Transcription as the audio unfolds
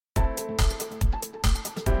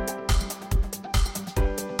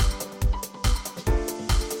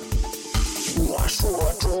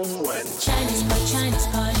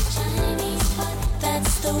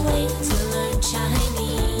the way to learn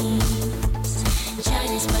Chinese.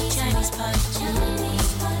 ChinesePod, ChinesePod,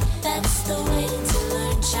 ChinesePod. That's the way to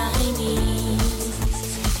learn Chinese.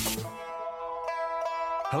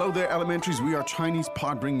 Hello there, elementaries. We are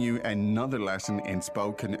ChinesePod, bringing you another lesson in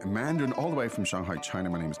spoken Mandarin all the way from Shanghai, China.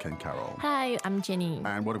 My name is Ken Carroll. Hi, I'm Jenny.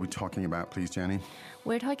 And what are we talking about, please, Jenny?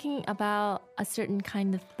 We're talking about a certain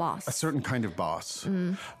kind of boss. A certain kind of boss.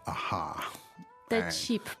 Aha. The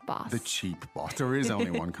cheap boss. The cheap boss. There is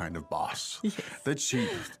only one kind of boss. Yes. The cheap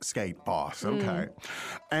skate boss. Okay.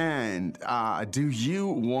 And do you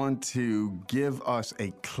want to give us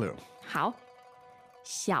a clue? 好，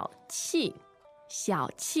小气，小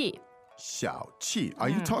气。Xiao Qi. Are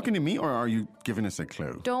you talking to me or are you giving us a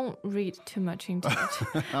clue? Don't read too much into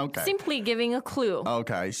it. Okay. Simply giving a clue.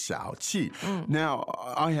 Okay, Xiao Qi. Now,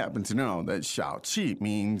 I happen to know that Xiao Qi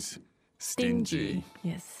means stingy.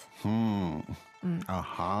 Yes.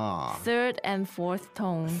 Aha. Third and fourth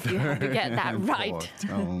tone. You have to get that right. Fourth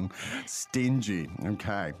tone. Stingy.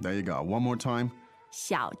 Okay, there you go. One more time.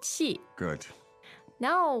 小气. Good.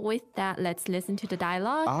 Now, with that, let's listen to the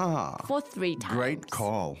dialogue for 3 times. Great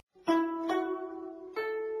call.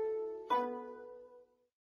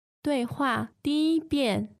 对话第1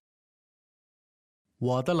遍。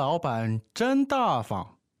我的老板真大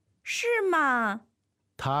方，是吗？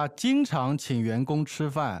他经常请员工吃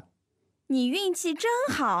饭。你运气真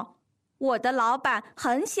好，我的老板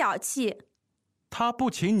很小气，他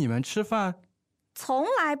不请你们吃饭？从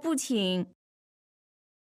来不请。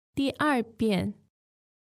第2遍。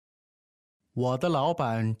我的老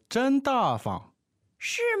板真大方，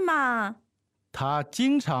是吗？他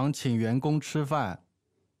经常请员工吃饭。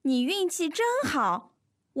你运气真好，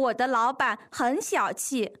我的老板很小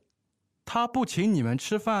气，他不请你们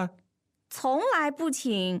吃饭？从来不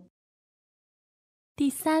请。第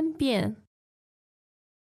3遍。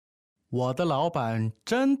我的老板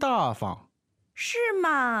真大方，是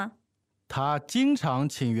吗？他经常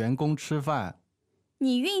请员工吃饭。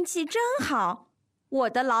你运气真好，我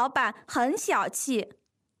的老板很小气，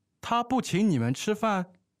他不请你们吃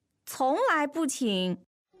饭？从来不请。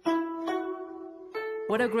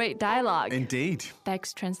What a great dialogue. Indeed.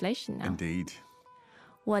 Beck's translation now. Indeed.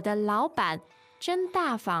 我的老板真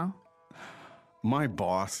大方。 My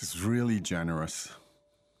boss is really generous.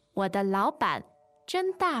 我的老板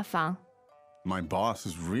真大方。 My boss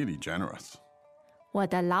is really generous. 我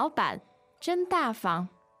的老板真大方。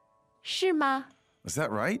是吗？ Is that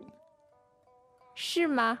right? 是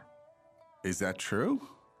吗？ Is that true?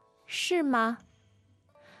 是吗？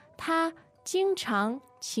他经常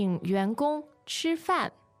请员工吃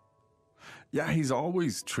饭。 Yeah, he's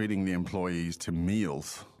always treating the employees to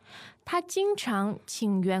meals. 他经常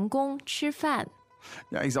请员工吃饭。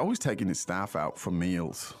 Yeah, he's always taking his staff out for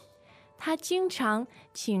meals. 他经常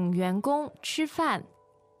请员工吃饭。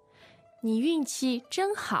你运气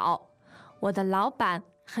真好，我的老板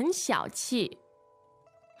很小气。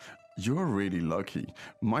 You're really lucky.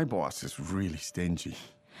 My boss is really stingy.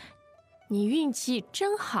 你运气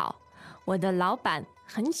真好，我的老板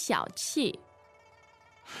很小气。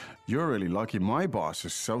 You're really lucky. My boss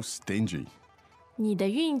is so stingy. 你的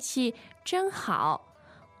运气真好，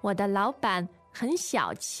我的老板很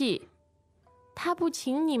小气。他不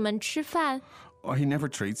请你们吃饭。 Oh, he never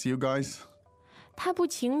treats you guys? 他不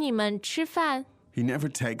请你们吃饭。 He never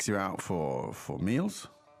takes you out for meals?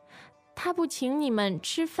 他不请你们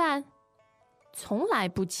吃饭。从来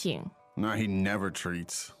不请。 No, he never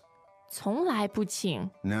treats. 从来不请。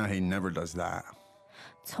 No, he never does that.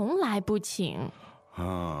 从来不请。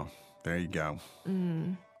 Oh, there you go.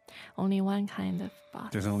 Only one kind of boss.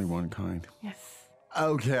 There's only one kind. Yes.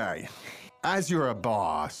 Okay. As you're a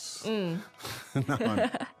boss, you're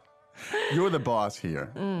the boss here.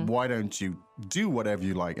 Why don't you do whatever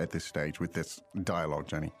you like at this stage with this dialogue,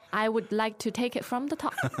 Jenny? I would like to take it from the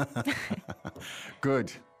top.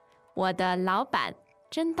 Good. 我的老板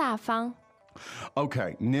真大方。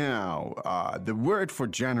 Okay, now the word for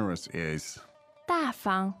generous is... 大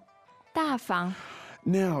方，大方。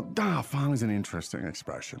 Now, 大方 is an interesting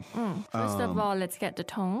expression. First of all, let's get the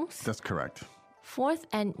tones. That's correct. Fourth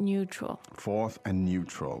and neutral. Fourth and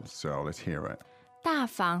neutral. So let's hear it. 大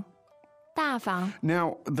方，大方。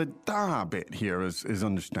 Now, the da bit here is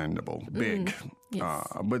understandable, big. yes.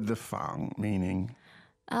 But the fang meaning...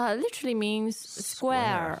 Literally means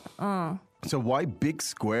square. So why big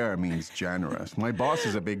square means generous? My boss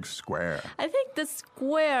is a big square. I think the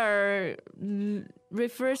square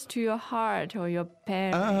refers to your heart or your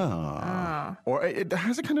parent. Or it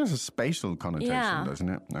has a kind of a spatial connotation, Yeah. doesn't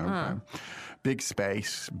it? Okay. Big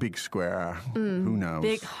space, big square. Who knows?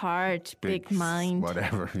 Big heart, big mind.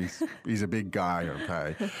 Whatever. He's a big guy,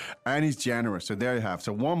 okay. And he's generous. So there you have.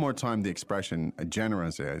 So one more time, the expression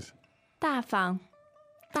generous is. 大方，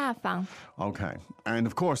大方， Okay. And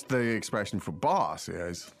of course, the expression for boss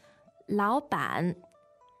is. 老板，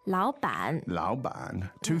老板。 Lao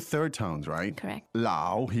ban. Two third tones, right? Correct.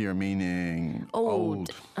 Lao here meaning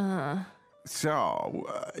Old. So,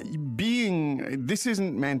 this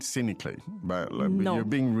isn't meant cynically, but No. you're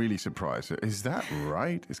being really surprised. Is that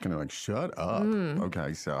right? It's kind of like, shut up.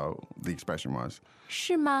 Okay, so the expression was,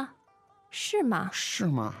 是吗？是吗？ sure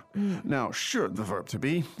ma. Now, sure, the verb to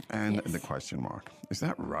be, and Yes. the question mark. Is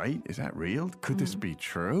that right? Is that real? Could this be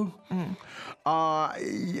true?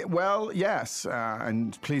 Well, yes,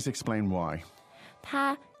 and please explain why.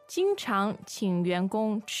 他经常请员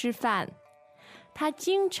工吃饭。他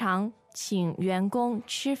经常请员工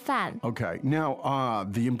吃饭。 Okay, now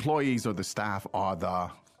the employees or the staff are the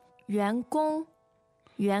员工，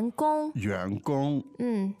员工。 yuan gong.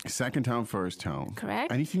 Second tone, first tone.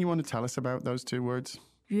 Correct. Anything you want to tell us about those two words?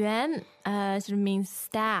 员sort of means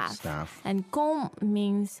staff. Staff. And 工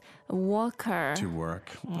means worker. To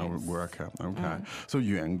work, or worker. Okay. So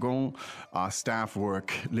yuan gong, staff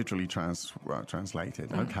work, literally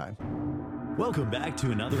translated. Okay. Welcome back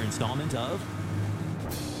to another installment of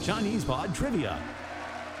ChinesePod Trivia.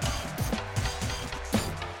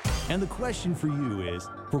 And the question for you is,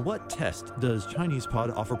 for what test does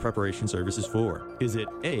ChinesePod offer preparation services for? Is it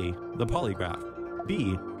A, the polygraph,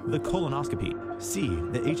 B, the colonoscopy, C,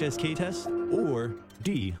 the HSK test, or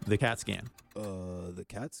D, the CAT scan? The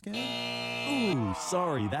CAT scan? Ooh,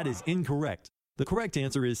 sorry, that is incorrect. The correct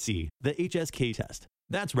answer is C, the HSK test.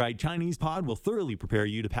 That's right, ChinesePod will thoroughly prepare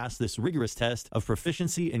you to pass this rigorous test of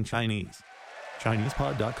proficiency in Chinese.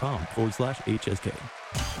 ChinesePod.com/HSK.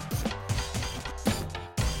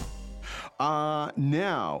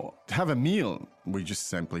 Now, have a meal, we just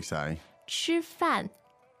simply say. 吃饭，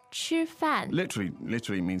吃饭。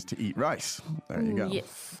 Literally means to eat rice. There you go.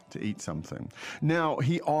 Yes. To eat something. Now,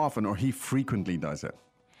 he often or he frequently does it.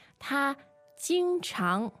 他经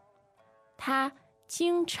常，他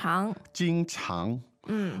经常。经常.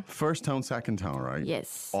 First tone, second tone, right?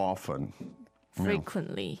 Yes. Often.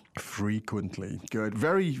 Frequently. Frequently. Good.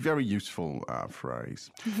 Very, very useful phrase.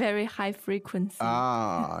 Very high frequency.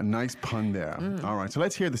 Nice pun there. All right, so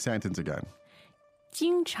let's hear the sentence again.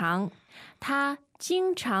 经常，他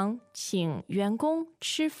经常请员工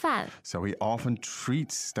吃饭。 So he often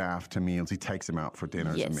treats staff to meals. He takes them out for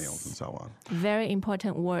dinners and Yes. meals and so on. Very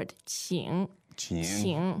important word. 请，请。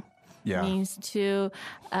请 Yeah. means to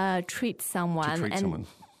treat someone. treat and someone.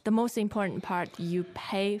 the most important part, you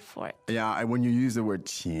pay for it. Yeah, and when you use the word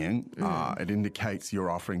请, it indicates you're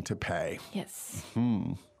offering to pay. Yes.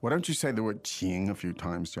 Why don't you say the word 请 a few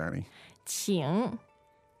times, Jenny? 请，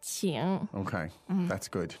请。 Okay, that's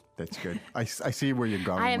good. That's good. I see where you're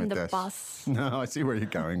going I am with the this. boss. No, I see where you're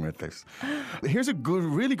going with this. Here's a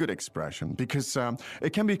really good expression because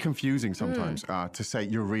it can be confusing sometimes to say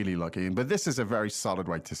you're really lucky, but this is a very solid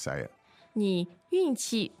way to say it. 你运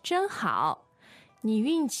气真好，你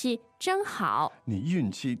运气真好。你运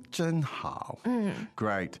气真好.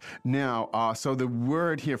 Great. Now, so the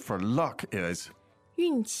word here for luck is.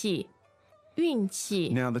 运气，运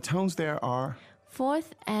气。 Now, the tones there are.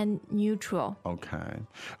 Fourth and neutral. Okay.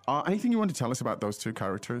 Anything you want to tell us about those two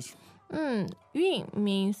characters? 运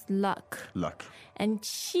means luck. Luck. And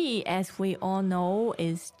qi, as we all know,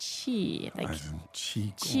 is qi. Like As in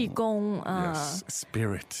qi qi gong. Yes,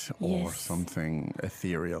 spirit or yes. something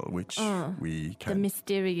ethereal, which we The can.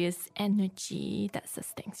 mysterious energy that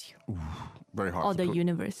sustains you. Very hard Or to the put.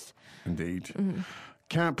 universe. Indeed.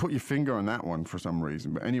 Can't put your finger on that one for some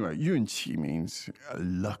reason. But anyway, yun qi means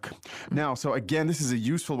luck. Now, so again, this is a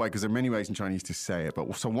useful way because there are many ways in Chinese to say it.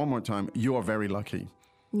 But so one more time, you are very lucky.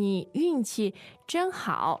 你运气真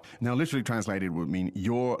好. Now, literally translated would mean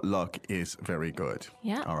your luck is very good.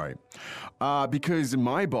 Yeah. All right. Because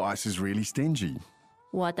my boss is really stingy.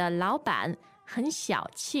 我的老板很小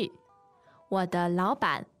气。我的老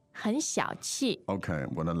板很小气. Okay,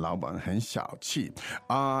 我的老板很小气.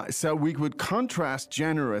 So we would contrast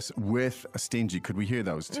generous with stingy. Could we hear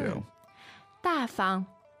those two? 大方，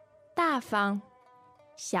大方，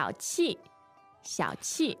小气，小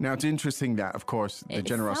气. Now, it's interesting that, of course, the It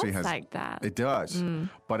generosity sounds has... like that. It does.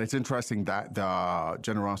 But it's interesting that the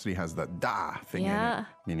generosity has the da thing in it, Yeah.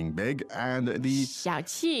 meaning big, and the... 小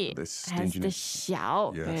气 The has the stinginess.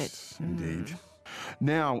 小bit. Yes, indeed.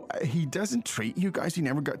 Now, he doesn't treat you guys. He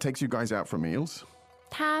never takes you guys out for meals.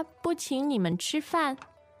 他不请你们吃饭。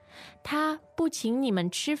他不请你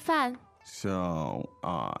们吃饭。 So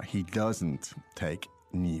he doesn't take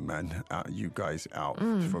你们 you guys out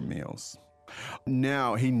for meals.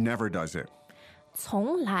 Now he never does it.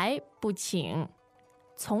 从来不请。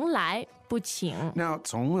从来不请。 Now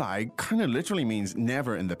从来 kind of literally means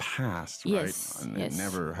never in the past, right? Yes, And yes.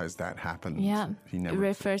 never has that happened. Yeah, He it never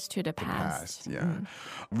refers to the past. Yeah.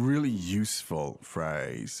 Really useful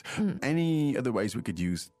phrase. Any other ways we could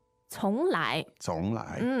use 从来。从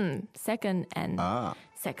来? Second and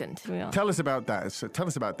second. Tell us about that. So tell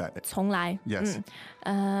us about that. 从来。 Yes.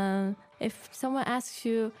 If someone asks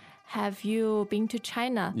you, have you been to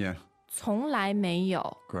China? Yeah. 从来没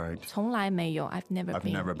有。 Great. 从来没有。I've never I've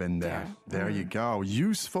been. never been there. There you go.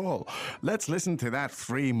 Useful. Let's listen to that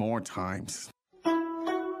 3 more times.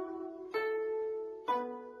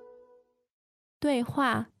 对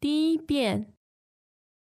话第1遍。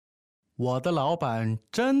我的老板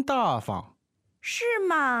真大方，是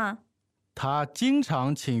吗？他经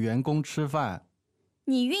常请员工吃饭。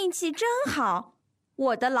你运气真好，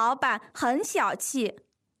我的老板很小气，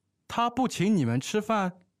他不请你们吃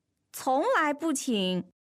饭。从来不请。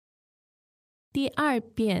第2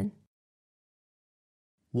遍。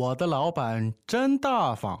我的老板真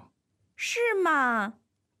大方，是吗？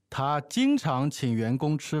他经常请员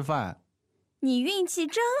工吃饭。你运气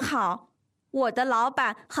真好，我的老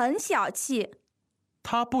板很小气，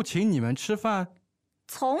他不请你们吃饭。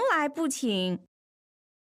从来不请。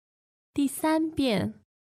第3遍。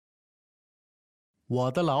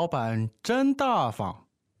我的老板真大方，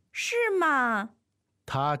是吗？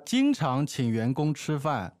他经常请员工吃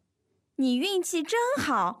饭。你运气真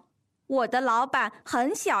好，我的老板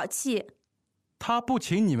很小气，他不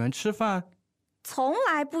请你们吃饭。从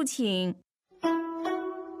来不请。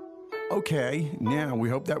 Okay, now we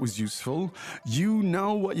hope that was useful. You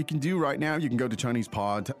know what you can do right now. You can go to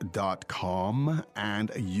ChinesePod.com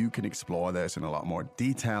and you can explore this in a lot more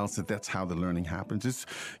detail. So that's how the learning happens. It's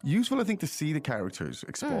useful, I think, to see the characters,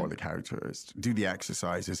 explore the characters, do the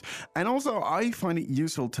exercises. And also, I find it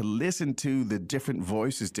useful to listen to the different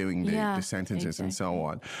voices doing the sentences and so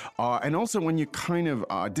on. And also, when you kind of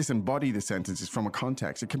disembody the sentences from a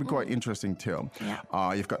context, it can be quite interesting too. Yeah.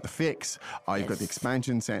 You've got the fix, you've got the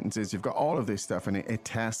expansion sentences, you've got all of this stuff, and it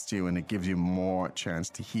tests you and it gives you more chance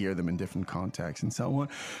to hear them in different contexts and so on.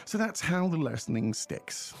 So that's how the listening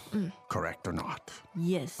sticks. Correct or not?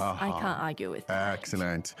 Yes, I can't argue with that.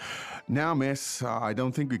 Excellent. Now, Miss, I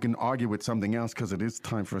don't think we can argue with something else because it is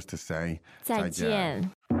time for us to say 再见。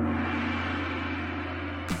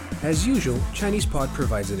 As usual, ChinesePod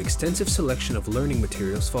provides an extensive selection of learning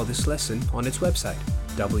materials for this lesson on its website,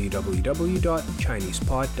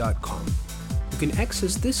 www.chinesepod.com. You can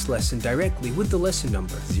access this lesson directly with the lesson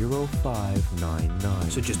number 0599.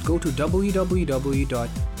 So just go to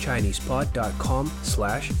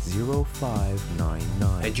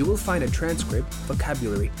www.chinesepod.com/0599 and you will find a transcript,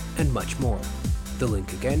 vocabulary, and much more. The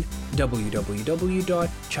link again,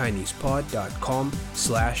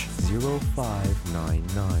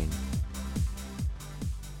 www.chinesepod.com/0599.